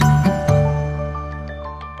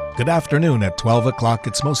Good afternoon. At 12 o'clock,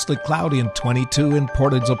 it's mostly cloudy and 22 in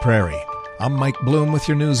Portage-la-Prairie. I'm Mike Bloom with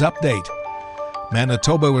your news update.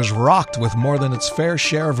 Manitoba was rocked with more than its fair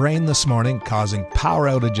share of rain this morning, causing power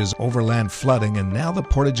outages, overland flooding, and now the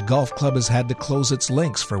Portage Golf Club has had to close its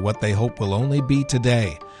links for what they hope will only be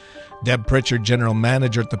today. Deb Pritchard, general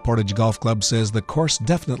manager at the Portage Golf Club, says the course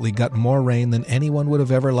definitely got more rain than anyone would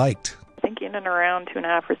have ever liked. I think in and around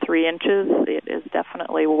 2.5 or 3 inches. It is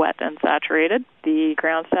definitely wet and saturated. The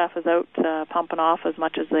ground staff is out pumping off as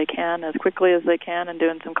much as they can, as quickly as they can, and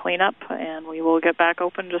doing some cleanup, and we will get back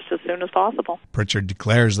open just as soon as possible. Pritchard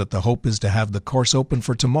declares that the hope is to have the course open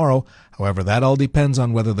for tomorrow. However, that all depends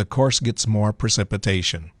on whether the course gets more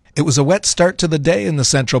precipitation. It was a wet start to the day in the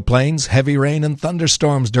Central Plains. Heavy rain and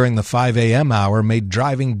thunderstorms during the 5 a.m. hour made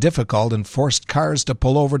driving difficult and forced cars to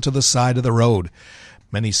pull over to the side of the road.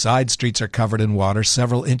 Many side streets are covered in water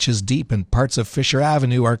several inches deep, and parts of Fisher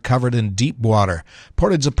Avenue are covered in deep water.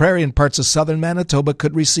 Portage-la-Prairie and parts of southern Manitoba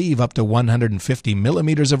could receive up to 150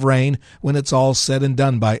 millimeters of rain when it's all said and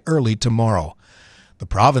done by early tomorrow. The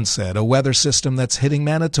province said a weather system that's hitting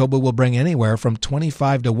Manitoba will bring anywhere from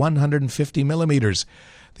 25 to 150 millimeters.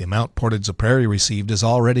 The amount Portage-la-Prairie received is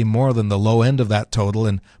already more than the low end of that total,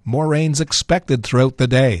 and more rain's expected throughout the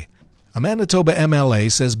day. A Manitoba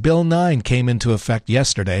MLA says Bill 9 came into effect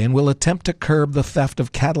yesterday and will attempt to curb the theft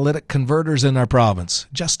of catalytic converters in our province.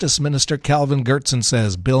 Justice Minister Calvin Gertson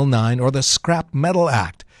says Bill 9, or the Scrap Metal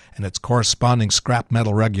Act, and its corresponding scrap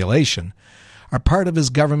metal regulation, are part of his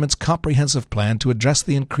government's comprehensive plan to address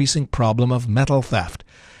the increasing problem of metal theft,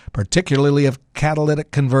 particularly of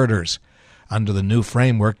catalytic converters. Under the new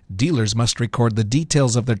framework, dealers must record the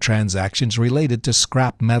details of their transactions related to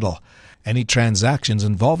scrap metal. Any transactions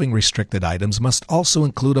involving restricted items must also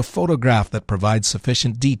include a photograph that provides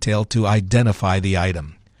sufficient detail to identify the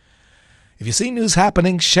item. If you see news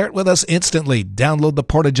happening, share it with us instantly. Download the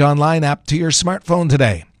Portage Online app to your smartphone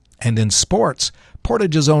today. And in sports,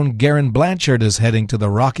 Portage's own Garen Blanchard is heading to the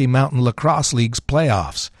Rocky Mountain Lacrosse League's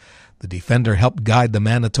playoffs. The defender helped guide the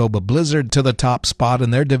Manitoba Blizzard to the top spot in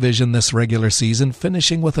their division this regular season,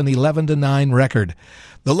 finishing with an 11-9 record.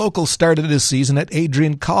 The local started his season at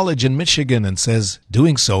Adrian College in Michigan and says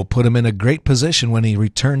doing so put him in a great position when he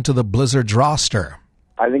returned to the Blizzard's roster.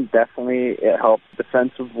 I think definitely it helps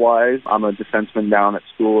defensive-wise. I'm a defenseman down at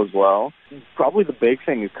school as well. Probably the big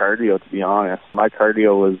thing is cardio, to be honest. My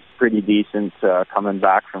cardio was pretty decent coming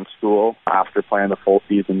back from school after playing the full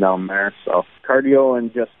season down there. So cardio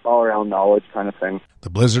and just all-around knowledge kind of thing.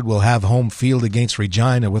 The Blizzard will have home field against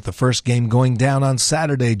Regina, with the first game going down on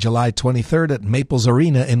Saturday, July 23rd at Maples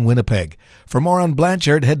Arena in Winnipeg. For more on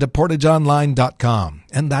Blanchard, head to portageonline.com.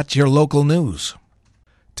 And that's your local news.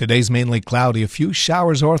 Today's mainly cloudy, a few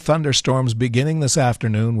showers or thunderstorms beginning this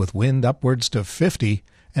afternoon with wind upwards to 50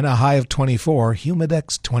 and a high of 24,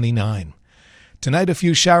 humidex 29. Tonight a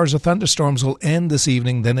few showers or thunderstorms will end this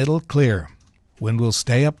evening, then it'll clear. Wind will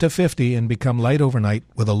stay up to 50 and become light overnight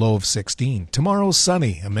with a low of 16. Tomorrow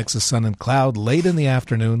sunny, a mix of sun and cloud late in the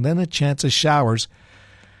afternoon, then a chance of showers,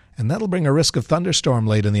 and that'll bring a risk of thunderstorm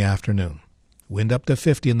late in the afternoon. Wind up to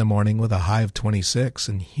 50 in the morning with a high of 26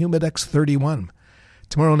 and humidex 31.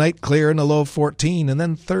 Tomorrow night, clear and a low of 14, and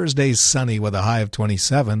then Thursday's sunny with a high of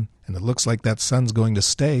 27, and it looks like that sun's going to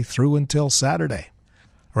stay through until Saturday.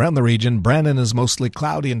 Around the region, Brandon is mostly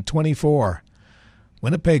cloudy and 24.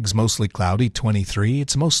 Winnipeg's mostly cloudy, 23.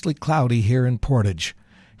 It's mostly cloudy here in Portage.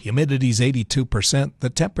 Humidity's 82%, the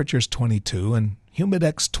temperature's 22, and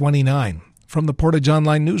humidex 29. From the Portage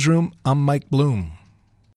Online Newsroom, I'm Mike Bloom.